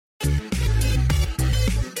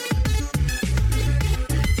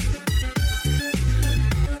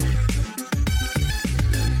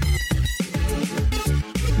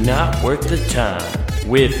Not Worth the Time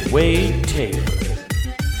with Wade Taylor.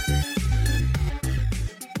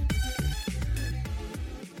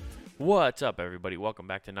 What's up, everybody? Welcome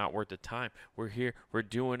back to Not Worth the Time. We're here. We're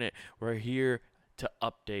doing it. We're here to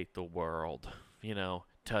update the world,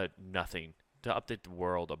 to nothing. To update the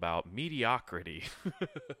world about mediocrity.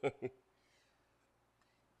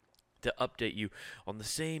 To update you on the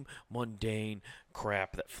same mundane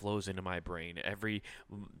crap that flows into my brain every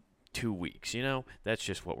 2 weeks. That's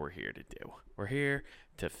just what we're here to do. We're here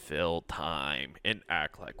to fill time and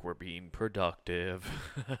act like we're being productive.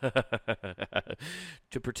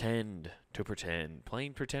 to pretend,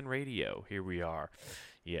 playing pretend radio. Here we are.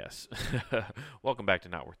 Yes. Welcome back to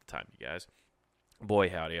Not Worth the Time, you guys. Boy,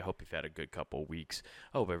 howdy, I hope you've had a good couple of weeks.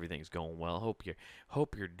 I hope everything's going well.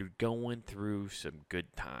 Hope you're going through some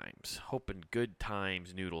good times. Hoping good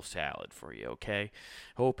times noodle salad for you, okay?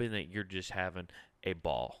 Hoping that you're just having a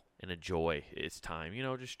ball and a joy. It's time.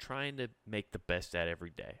 Just trying to make the best at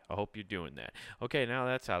every day. I hope you're doing that. Okay, now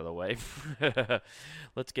that's out of the way.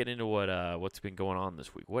 Let's get into what's been going on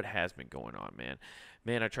this week. What has been going on, man?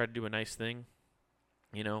 Man, I tried to do a nice thing.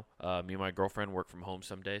 Me and my girlfriend work from home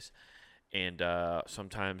some days. And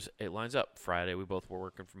sometimes it lines up. Friday, we both were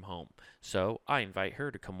working from home. So I invite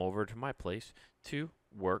her to come over to my place to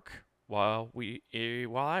work while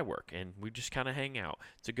I work. And we just kind of hang out.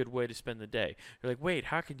 It's a good way to spend the day. You're like, wait,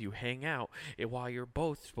 how can you hang out while you're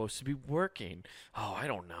both supposed to be working? Oh, I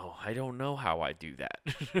don't know. I don't know how I do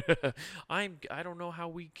that. I don't know how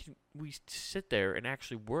we sit there and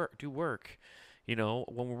actually do work, when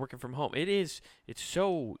we're working from home. It's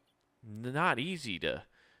so not easy to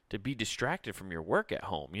be distracted from your work at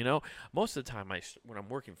home, Most of the time, when I'm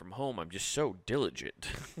working from home, I'm just so diligent.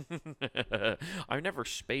 I'm never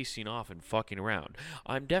spacing off and fucking around.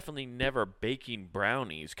 I'm definitely never baking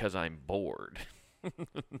brownies because I'm bored.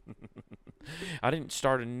 I didn't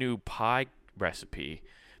start a new pie recipe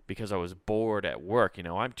because I was bored at work.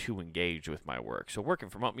 I'm too engaged with my work. So working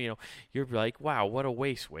from home, you're like, wow, what a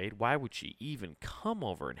waste, Wade. Why would she even come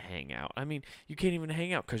over and hang out? I mean, you can't even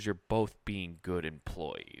hang out because you're both being good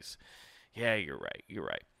employees. Yeah, you're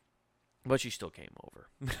right. But she still came over.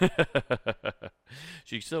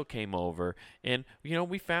 She still came over. And,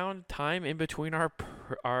 we found time in between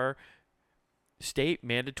our state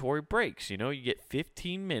mandatory breaks. You get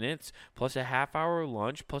 15 minutes plus a half-hour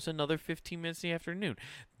lunch plus another 15 minutes in the afternoon.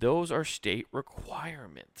 Those are state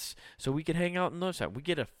requirements. So we can hang out in those times. We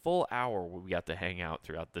get a full hour where we got to hang out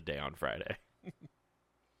throughout the day on Friday. Then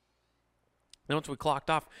once we clocked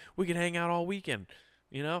off, we can hang out all weekend.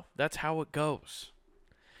 That's how it goes.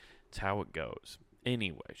 It's how it goes.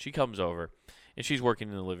 Anyway, she comes over, and she's working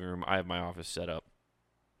in the living room. I have my office set up.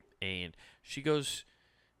 And she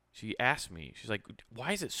asked me, she's like,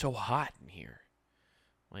 why is it so hot in here?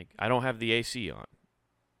 Like, I don't have the AC on.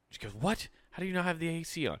 She goes, what? How do you not have the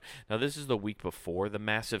AC on? Now, this is the week before the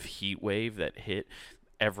massive heat wave that hit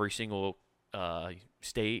every single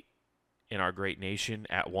state in our great nation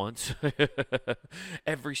at once.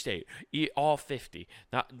 Every state, all 50.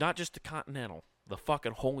 Not just the continental. The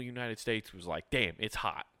fucking whole United States was like, damn, it's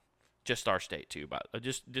hot. Just our state, too.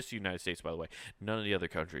 Just the United States, by the way. None of the other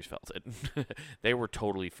countries felt it. They were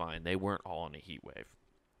totally fine. They weren't all in a heat wave.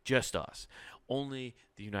 Just us. Only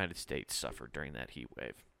the United States suffered during that heat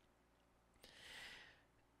wave.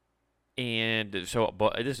 And so,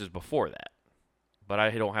 but this is before that. But I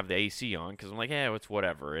don't have the AC on because I'm like, it's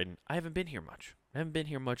whatever. And I haven't been here much.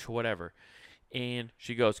 Whatever. And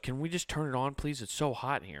she goes, can we just turn it on, please? It's so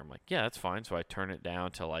hot in here. I'm like, yeah, that's fine. So I turn it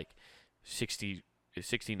down to like 69.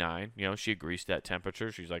 She agrees to that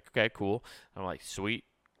temperature. She's like, okay, cool. I'm like, sweet.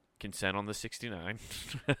 Consent on the 69.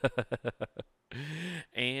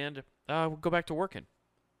 And we'll go back to working.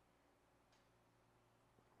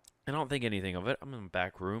 And I don't think anything of it. I'm in the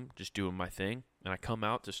back room just doing my thing. And I come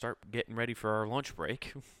out to start getting ready for our lunch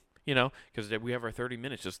break. Because we have our 30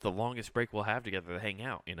 minutes. It's the longest break we'll have together to hang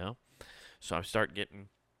out, So I start getting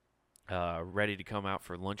ready to come out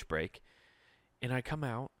for lunch break. And I come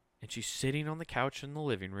out. And she's sitting on the couch in the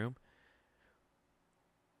living room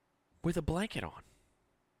with a blanket on.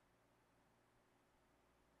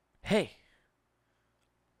 Hey,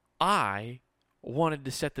 I wanted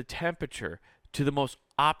to set the temperature to the most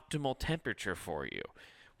optimal temperature for you,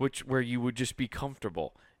 where you would just be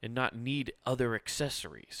comfortable and not need other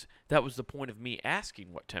accessories. That was the point of me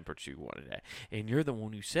asking what temperature you wanted at. And you're the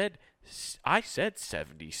one who said, I said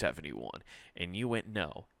 70, 71. And you went,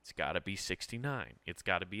 no, it's got to be 69. It's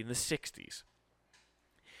got to be in the 60s.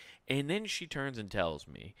 And then she turns and tells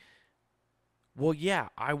me, well, yeah,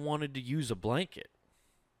 I wanted to use a blanket.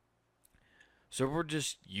 So we're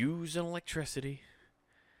just using electricity,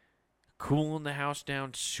 cooling the house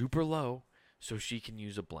down super low so she can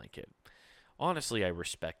use a blanket. Honestly, I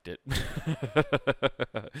respect it.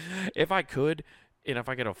 If I could, and if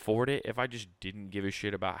I could afford it, if I just didn't give a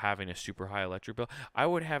shit about having a super high electric bill, I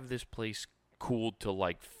would have this place cooled to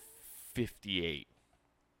like 58.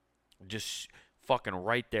 Just fucking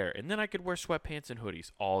right there. And then I could wear sweatpants and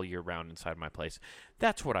hoodies all year round inside my place.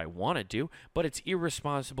 That's what I want to do, but it's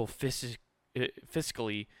irresponsible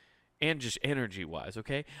fiscally and just energy-wise,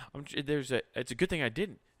 okay? It's a good thing I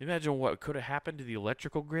didn't. Imagine what could have happened to the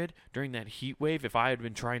electrical grid during that heat wave if I had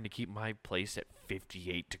been trying to keep my place at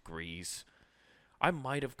 58 degrees. I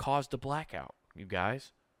might have caused a blackout, you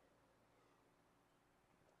guys.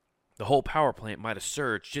 The whole power plant might have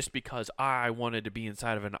surged just because I wanted to be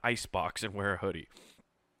inside of an ice box and wear a hoodie.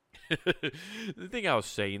 The thing I was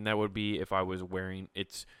saying that would be if I was wearing,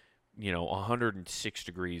 it's 106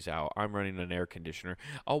 degrees out. I'm running an air conditioner.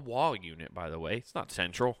 A wall unit, by the way. It's not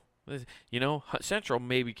central. Central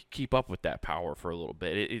maybe could keep up with that power for a little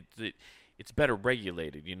bit. It's better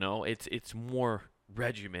regulated, It's more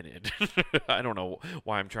regimented. I don't know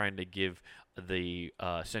why I'm trying to give the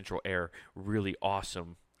central air really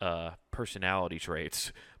awesome personality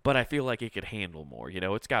traits, but I feel like it could handle more.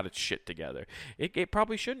 It's got its shit together. It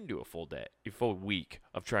probably shouldn't do a full week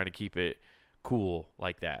of trying to keep it cool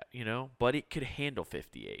like that, but it could handle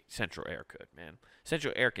 58. Central air could, man.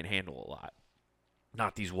 Central air can handle a lot.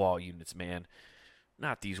 Not these wall units, man.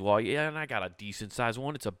 Not these wall. Yeah, and I got a decent sized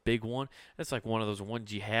one. It's a big one. It's like one of those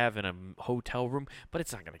ones you have in a hotel room, but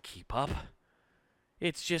it's not gonna keep up.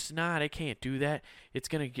 It's just not. It can't do that. It's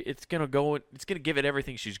gonna give it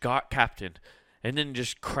everything she's got, Captain, and then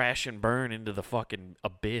just crash and burn into the fucking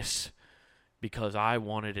abyss because I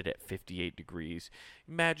wanted it at 58 degrees.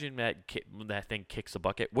 Imagine that thing kicks a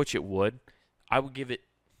bucket, which it would. I would give it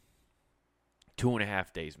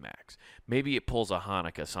 2.5 days max. Maybe it pulls a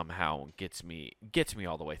Hanukkah somehow and gets me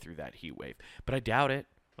all the way through that heat wave, but I doubt it.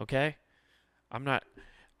 Okay, I'm not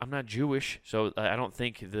Jewish, so I don't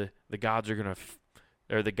think the gods are gonna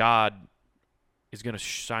or the God is gonna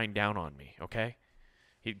shine down on me. Okay,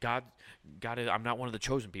 God, I'm not one of the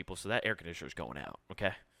chosen people, so that air conditioner is going out.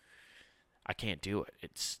 Okay. I can't do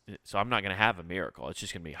it. So I'm not going to have a miracle. It's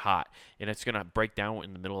just going to be hot. And it's going to break down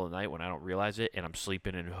in the middle of the night when I don't realize it, and I'm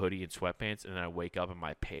sleeping in a hoodie and sweatpants, and then I wake up and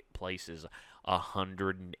my place is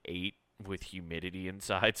 108 with humidity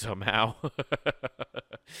inside somehow.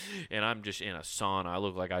 And I'm just in a sauna. I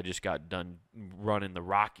look like I just got done running the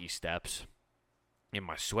Rocky steps in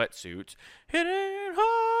my sweatsuits. Hitting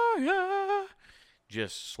higher.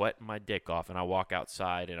 Just sweating my dick off, and I walk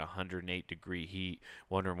outside in 108-degree heat,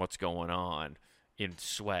 wondering what's going on in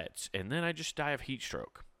sweats, and then I just die of heat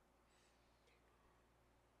stroke.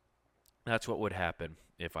 That's what would happen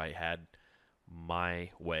if I had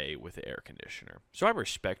my way with the air conditioner. So I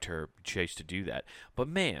respect her choice to do that, but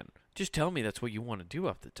man, just tell me that's what you want to do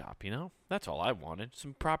off the top, That's all I wanted,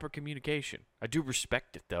 some proper communication. I do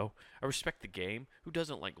respect it, though. I respect the game. Who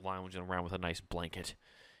doesn't like lounging around with a nice blanket?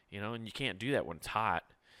 And you can't do that when it's hot.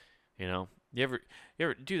 You ever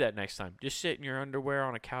do that next time? Just sit in your underwear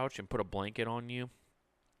on a couch and put a blanket on you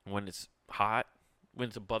when it's hot, when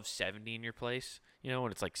it's above 70 in your place,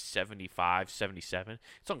 when it's like 75, 77.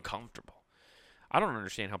 It's uncomfortable. I don't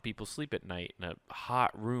understand how people sleep at night in a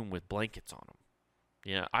hot room with blankets on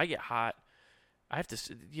them. I get hot. You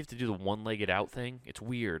have to do the one-legged out thing. It's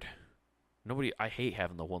weird. I hate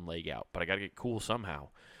having the one leg out, but I got to get cool somehow.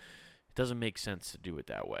 It doesn't make sense to do it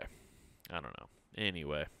that way. I don't know.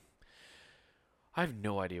 Anyway, I have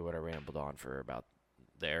no idea what I rambled on for about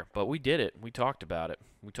there, but we did it. We talked about it.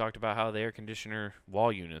 We talked about how the air conditioner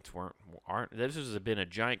wall units aren't. This has been a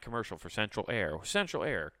giant commercial for Central Air. Central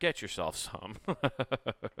Air, get yourself some.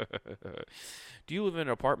 Do you live in an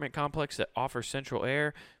apartment complex that offers Central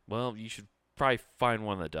Air? Well, you should probably find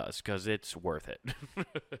one that does, because it's worth it.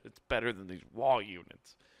 It's better than these wall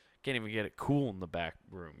units. Can't even get it cool in the back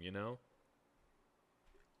room,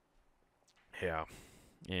 Yeah.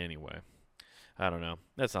 Anyway, I don't know.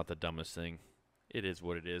 That's not the dumbest thing. It is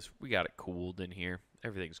what it is. We got it cooled in here.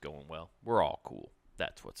 Everything's going well. We're all cool.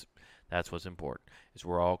 That's what's important. Is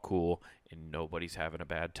we're all cool and nobody's having a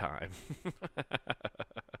bad time.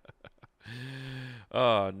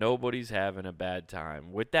 Nobody's having a bad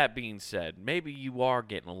time. With that being said, maybe you are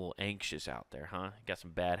getting a little anxious out there, huh? Got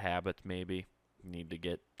some bad habits maybe you need to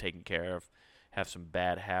get taken care of. Have some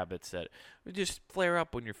bad habits that just flare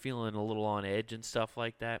up when you're feeling a little on edge and stuff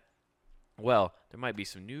like that. Well, there might be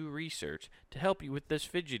some new research to help you with this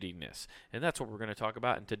fidgetiness. And that's what we're going to talk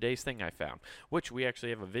about in today's thing I found, which we actually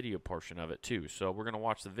have a video portion of it too. So we're going to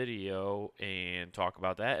watch the video and talk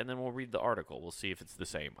about that, and then we'll read the article. We'll see if it's the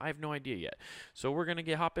same. I have no idea yet. So we're going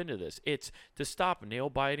to hop into this. It's to stop nail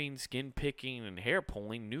biting, skin picking, and hair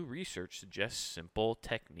pulling. New research suggests simple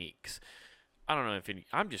techniques. I don't know if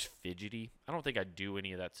I'm just fidgety. I don't think I do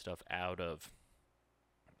any of that stuff out of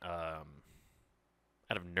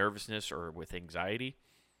nervousness or with anxiety.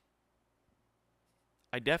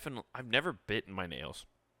 I've never bitten my nails.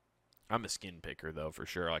 I'm a skin picker though, for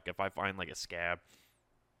sure. Like if I find like a scab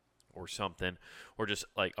or something, or just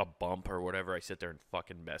like a bump or whatever, I sit there and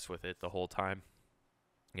fucking mess with it the whole time.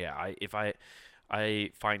 Yeah, if I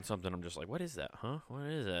find something, I'm just like, what is that? Huh? What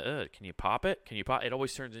is that? Can you pop it? Can you pop? It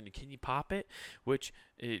always turns into, can you pop it? Which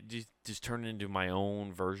it just turned into my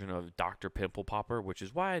own version of Dr. Pimple Popper, which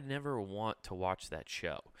is why I never want to watch that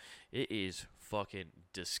show. It is fucking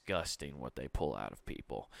disgusting what they pull out of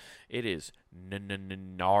people. It is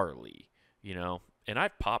gnarly, you know? And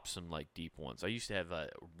I've popped some like deep ones. I used to have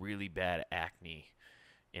really bad acne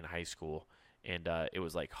in high school, and it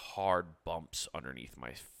was like hard bumps underneath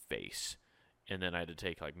my face. And then I had to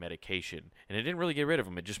take like medication, and it didn't really get rid of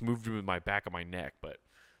them. It just moved to my back of my neck. But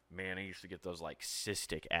man, I used to get those like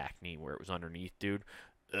cystic acne where it was underneath, dude.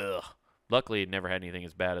 Ugh. Luckily, it never had anything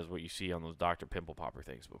as bad as what you see on those Dr. Pimple Popper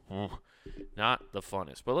things, but not the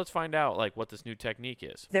funnest. But let's find out like what this new technique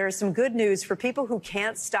is. There's some good news for people who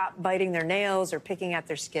can't stop biting their nails or picking at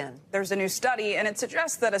their skin. There's a new study, and it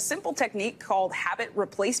suggests that a simple technique called habit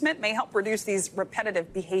replacement may help reduce these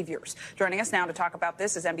repetitive behaviors. Joining us now to talk about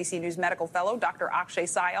this is NBC News medical fellow Dr. Akshay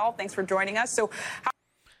Syal. Thanks for joining us. So,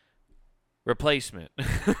 replacement.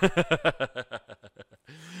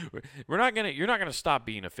 You're not gonna stop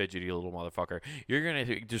being a fidgety little motherfucker. You're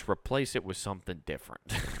gonna just replace it with something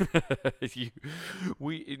different. You're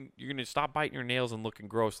gonna stop biting your nails and looking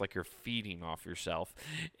gross like you're feeding off yourself,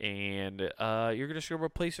 and you're just gonna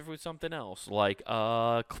replace it with something else like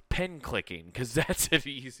pen clicking, because that's an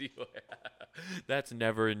easy way. That's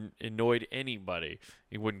never annoyed anybody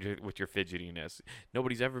with your fidgetiness.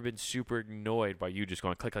 Nobody's ever been super annoyed by you just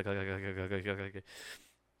going click, click, click, click, click, click, click, click.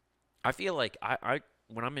 I feel like I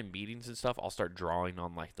when I'm in meetings and stuff, I'll start drawing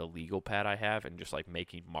on like the legal pad I have and just like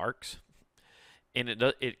making marks. And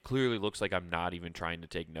it clearly looks like I'm not even trying to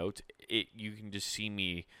take notes. You can just see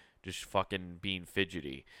me just fucking being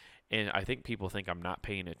fidgety. And I think people think I'm not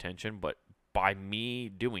paying attention, but by me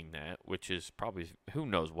doing that, which is probably, who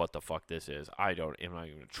knows what the fuck this is. I'm not even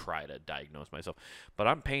going to try to diagnose myself. But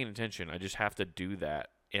I'm paying attention. I just have to do that,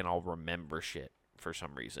 and I'll remember shit for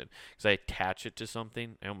some reason. Because I attach it to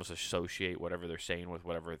something. I almost associate whatever they're saying with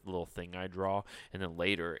whatever little thing I draw. And then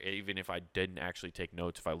later, even if I didn't actually take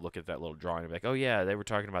notes, if I look at that little drawing, I'll be like, oh yeah, they were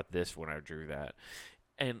talking about this when I drew that.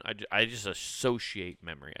 And I just associate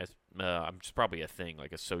memory. It's probably a thing,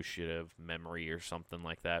 like associative memory or something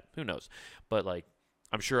like that. Who knows? But, like,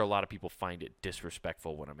 I'm sure a lot of people find it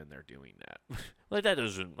disrespectful when I'm in there doing that. Like, that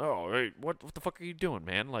doesn't, hey, what the fuck are you doing,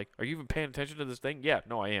 man? Like, are you even paying attention to this thing? Yeah,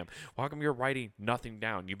 no, I am. Well, how come you're writing nothing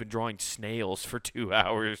down? You've been drawing snails for 2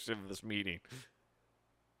 hours in this meeting.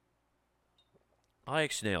 I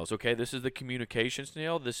like snails, okay? This is the communication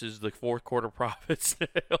snail. This is the fourth quarter profit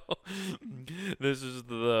snail. This is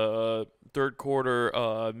the third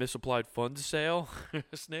quarter misapplied funds sale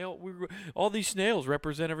snail. All these snails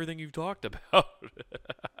represent everything you've talked about.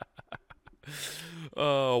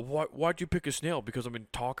 Why'd you pick a snail? Because I've been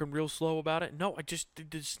talking real slow about it? No,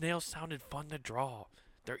 the snails sounded fun to draw.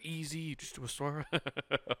 They're easy, just to sort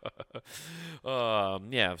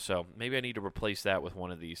yeah, so maybe I need to replace that with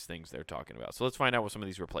one of these things they're talking about. So let's find out what some of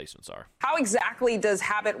these replacements are. How exactly does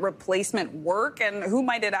habit replacement work, and who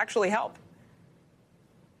might it actually help?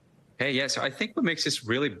 Hey, yeah, so I think what makes this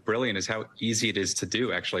really brilliant is how easy it is to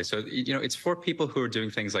do, actually. So, it's for people who are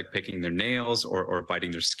doing things like picking their nails or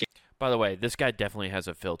biting their skin. By the way, this guy definitely has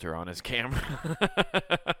a filter on his camera.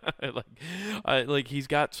 like he's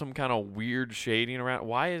got some kind of weird shading around.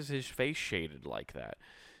 Why is his face shaded like that?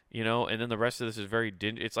 And then the rest of this is very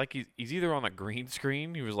dingy. It's like he's either on a green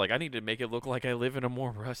screen. He was like, I need to make it look like I live in a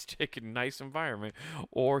more rustic and nice environment,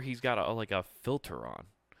 or he's got a filter on.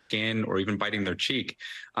 Skin or even biting their cheek.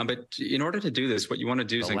 But in order to do this, what you want to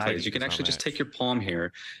do is you can actually just take your palm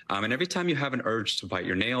here, and every time you have an urge to bite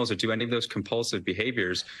your nails or do any of those compulsive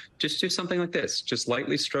behaviors, just do something like this. Just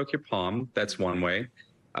lightly stroke your palm. That's one way.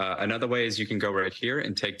 Another way is you can go right here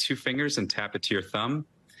and take 2 fingers and tap it to your thumb.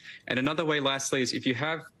 And another way, lastly, is if you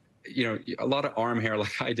have a lot of arm hair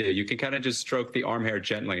like I do, you can kind of just stroke the arm hair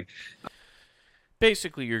gently.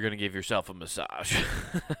 basically, you're going to give yourself a massage.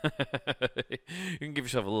 You can give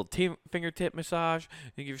yourself a little fingertip massage.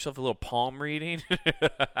 You can give yourself a little palm reading.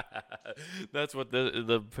 That's what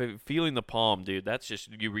the feeling the palm, dude. That's just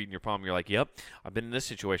you reading your palm. You're like, yep, I've been in this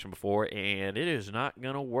situation before, and it is not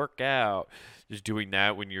going to work out. Just doing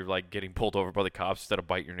that when you're like getting pulled over by the cops instead of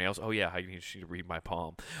bite your nails. Oh, yeah, I need you to read my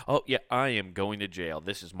palm. Oh, yeah, I am going to jail.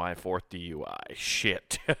 This is my 4th DUI.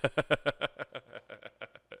 Shit.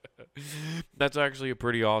 That's actually a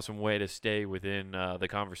pretty awesome way to stay within the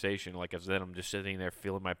conversation. Like, as then I'm just sitting there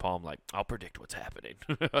feeling my palm like, I'll predict what's happening.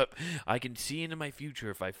 I can see into my future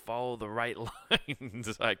if I follow the right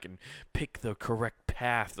lines. I can pick the correct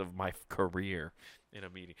path of my career in a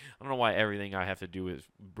meeting. I don't know why everything I have to do is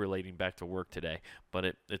relating back to work today, but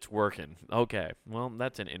it's working. Okay, well,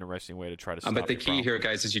 that's an interesting way to try to stop But the key problem here,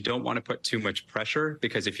 guys, is you don't want to put too much pressure,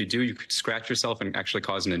 because if you do, you could scratch yourself and actually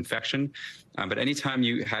cause an infection. But anytime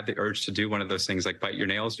you have the urge to do one of those things like bite your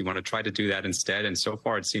nails, you want to try to do that instead. And so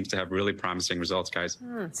far, it seems to have really promising results, guys.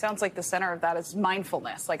 Sounds like the center of that is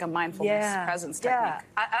mindfulness, like a mindfulness presence technique.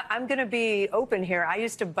 I'm going to be open here. I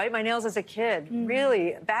used to bite my nails as a kid,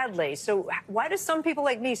 really badly. So why do some people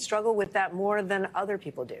like me struggle with that more than other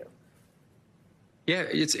people do? Yeah,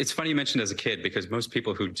 it's funny you mentioned as a kid, because most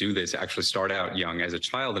people who do this actually start out young as a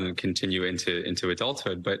child and then continue into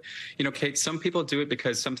adulthood. But, Kate, some people do it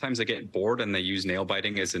because sometimes they get bored and they use nail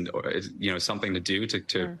biting as something to do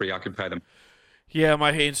to preoccupy them. Yeah,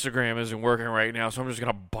 my Instagram isn't working right now, so I'm just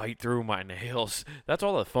going to bite through my nails. That's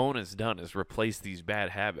all the phone has done, is replace these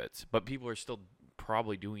bad habits. But people are still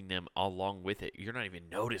probably doing them along with it. You're not even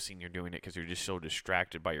noticing you're doing it because you're just so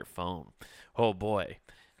distracted by your phone. Oh, boy.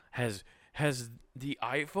 Has the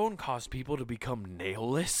iPhone caused people to become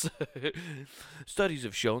nailless? Studies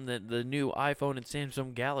have shown that the new iPhone and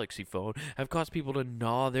Samsung Galaxy phone have caused people to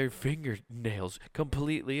gnaw their fingernails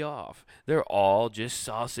completely off. They're all just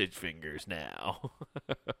sausage fingers now.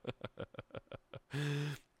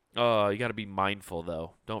 You got to be mindful,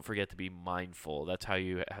 though. Don't forget to be mindful. That's how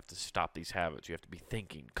you have to stop these habits. You have to be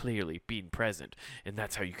thinking clearly, being present, and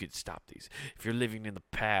that's how you can stop these. If you're living in the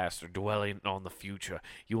past or dwelling on the future,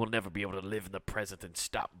 you will never be able to live in the present and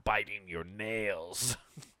stop biting your nails.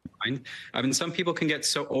 I mean, some people can get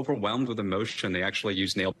so overwhelmed with emotion, they actually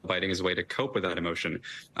use nail biting as a way to cope with that emotion.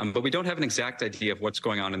 But we don't have an exact idea of what's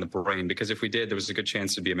going on in the brain, because if we did, there was a good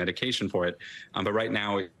chance to be a medication for it. But right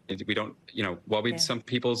now, we don't, some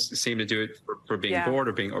people seem to do it for being bored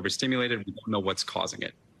or being overstimulated. We don't know what's causing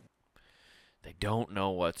it. They don't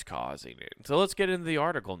know what's causing it. So let's get into the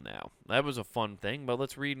article now. That was a fun thing, but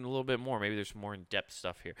let's read a little bit more. Maybe there's some more in-depth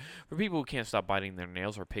stuff here. For people who can't stop biting their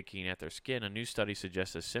nails or picking at their skin, a new study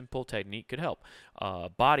suggests a simple technique could help.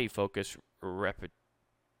 Body focus repetitive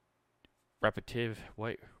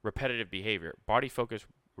behavior. Body focus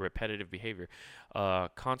repetitive behavior.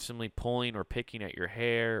 Constantly pulling or picking at your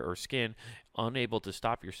hair or skin, unable to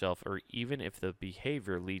stop yourself, or even if the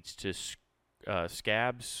behavior leads to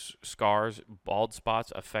scabs, scars, bald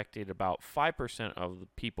spots, affected about 5% of the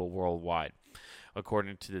people worldwide,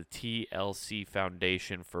 according to the TLC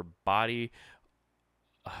Foundation for Body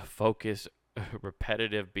Focus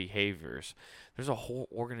Repetitive Behaviors. There's a whole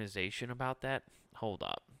organization about that. Hold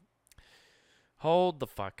up. Hold the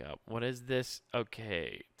fuck up. What is this?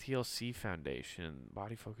 Okay. TLC Foundation,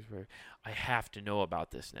 Body Focus. I have to know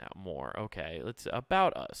about this now more. Okay.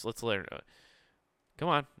 About us. Let's learn. Come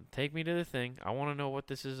on, take me to the thing. I want to know what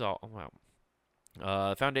this is all about.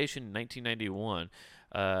 Foundation in 1991,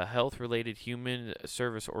 health-related human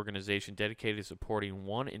service organization dedicated to supporting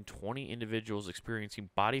 1 in 20 individuals experiencing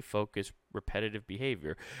body-focused repetitive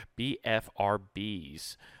behavior,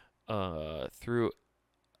 BFRBs, through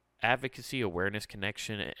advocacy, awareness,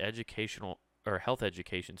 connection, educational or health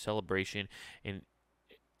education, celebration, and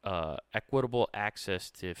equitable access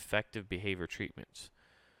to effective behavior treatments.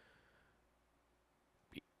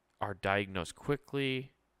 Are diagnosed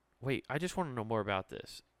quickly. Wait, I just want to know more about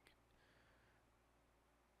this.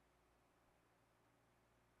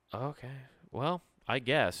 Okay. Well, I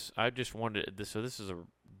guess. I just wanted this. So this is a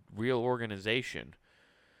real organization.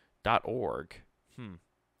 .org.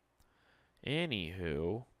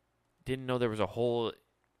 Anywho, didn't know there was a whole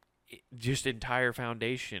just entire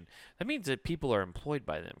foundation. That means that people are employed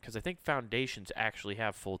by them, because I think foundations actually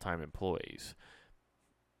have full-time employees.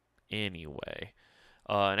 Anyway.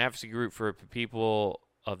 An advocacy group for people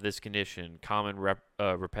of this condition, common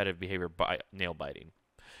repetitive behavior nail biting.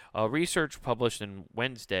 Research published on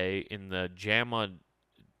Wednesday in the JAMA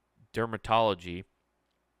Dermatology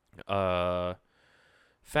found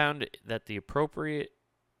that the appropriate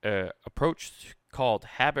approach called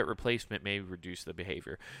habit replacement may reduce the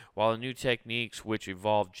behavior. While the new techniques, which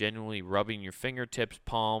involve genuinely rubbing your fingertips,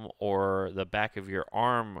 palm, or the back of your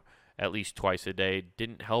arm at least twice a day,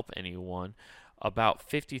 didn't help anyone, about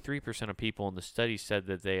 53% of people in the study said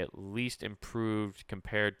that they at least improved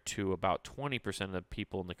compared to about 20% of the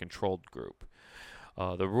people in the controlled group.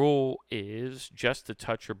 The rule is just to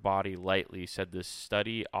touch your body lightly, said the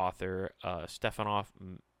study author, Stefanoff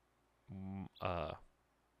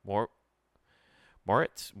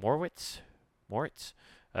Moritz,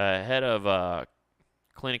 head of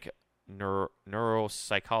clinic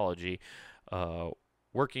neuropsychology,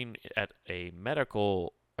 working at a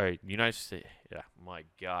medical United States. Yeah, my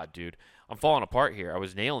God, dude, I'm falling apart here. I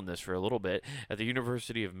was nailing this for a little bit at the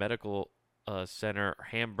University of Medical Center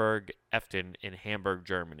Hamburg Eften in Hamburg,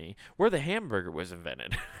 Germany, where the hamburger was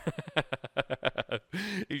invented.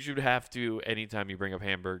 You should have to, anytime you bring up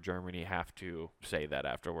Hamburg, Germany, have to say that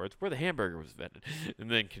afterwards, where the hamburger was invented, and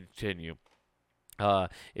then continue.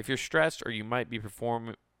 If you're stressed, or you might be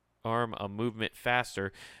perform a movement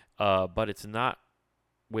faster, but it's not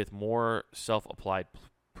with more self-applied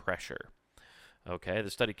pressure. Okay, the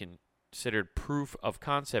study considered proof of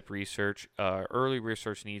concept research. Early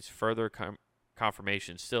research needs further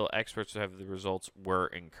confirmation. Still, experts have the results were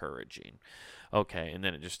encouraging. Okay, and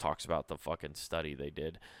then it just talks about the fucking study they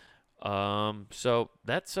did. So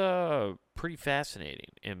that's pretty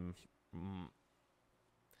fascinating. And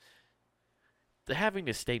having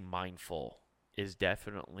to stay mindful is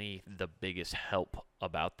definitely the biggest help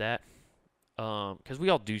about that. Because we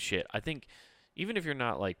all do shit. I think even if you're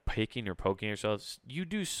not like picking or poking yourselves, you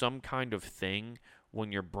do some kind of thing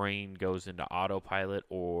when your brain goes into autopilot,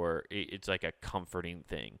 or it's like a comforting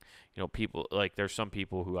thing. You know, people, like, there's some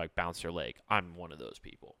people who like bounce their leg. I'm one of those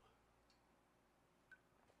people.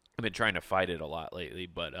 I've been trying to fight it a lot lately,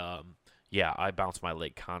 but yeah, I bounce my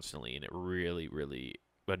leg constantly, and it really, really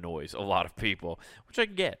annoys a lot of people, which I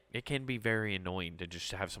get. It can be very annoying to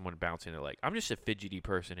just have someone bouncing their leg. I'm just a fidgety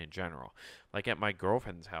person in general. Like at my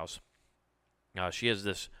girlfriend's house, she has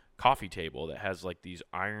this coffee table that has like these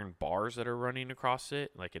iron bars that are running across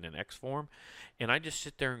it, like in an X form, and I just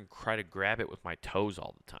sit there and try to grab it with my toes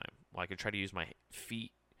all the time. Like I try to use my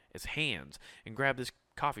feet as hands and grab this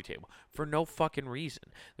coffee table for no fucking reason.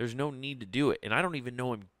 There's no need to do it, and I don't even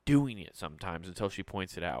know I'm doing it sometimes until she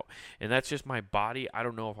points it out. And that's just my body. I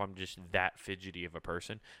don't know if I'm just that fidgety of a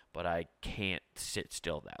person, but I can't sit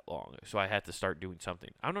still that long, so I had to start doing something.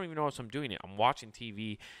 I don't even know if I'm doing it. I'm watching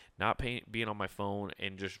TV, not being on my phone,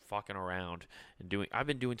 and just fucking around and doing. I've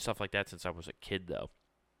been doing stuff like that since I was a kid, though.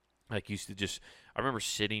 Like, I remember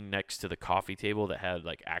sitting next to the coffee table that had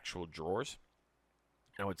like actual drawers,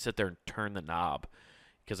 and I would sit there and turn the knob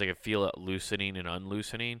because I could feel it loosening and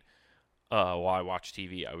unloosening. While I watch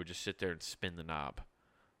TV, I would just sit there and spin the knob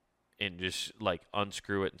and just like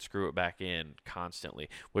unscrew it and screw it back in constantly,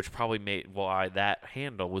 which probably made why that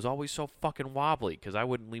handle was always so fucking wobbly, because I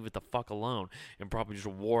wouldn't leave it the fuck alone and probably just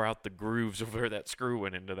wore out the grooves of where that screw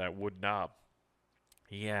went into that wood knob.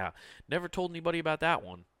 Yeah, never told anybody about that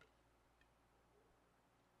one.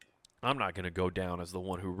 I'm not going to go down as the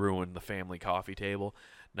one who ruined the family coffee table.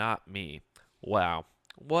 Not me. Wow.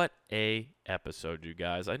 What a episode, you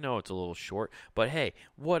guys. I know it's a little short, but hey,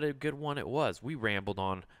 what a good one it was. We rambled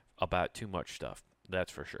on about too much stuff,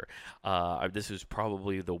 that's for sure. This is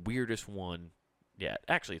probably the weirdest one yet.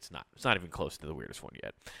 Actually, it's not. It's not even close to the weirdest one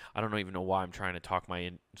yet. I don't even know why I'm trying to talk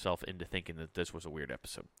myself into thinking that this was a weird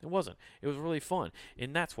episode. It wasn't. It was really fun,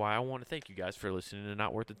 and that's why I want to thank you guys for listening to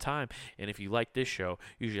Not Worth the Time. And if you like this show,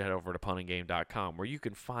 you should head over to punandgame.com, where you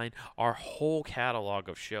can find our whole catalog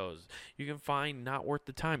of shows. You can find Not Worth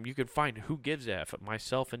the Time. You can find Who Gives a F.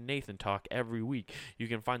 Myself and Nathan talk every week. You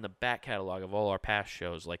can find the back catalog of all our past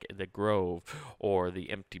shows, like The Grove or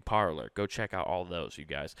The Empty Parlor. Go check out all those, you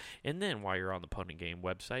guys. And then while you're on the Pun and Game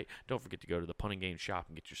website, don't forget to go to the Pun and Game shop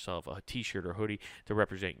and get yourself a t-shirt or hoodie to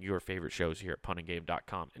represent your favorite shows here at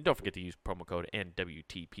punandgame.com. And don't forget to use promo code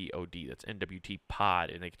NWTPOD. That's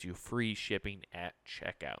NWTPOD, and they get you free shipping at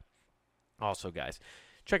checkout. Also, guys,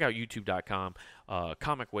 check out youtube.com.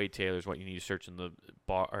 Comic Wade Taylor is what you need to search in the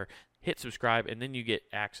bar. Hit subscribe, and then you get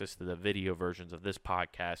access to the video versions of this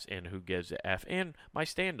podcast and Who Gives a F and my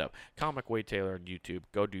stand-up. Comic Wade Taylor on YouTube.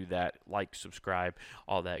 Go do that. Like, subscribe,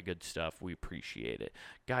 all that good stuff. We appreciate it.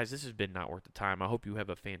 Guys, this has been Not Worth the Time. I hope you have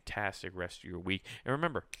a fantastic rest of your week. And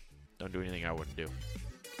remember, don't do anything I wouldn't do.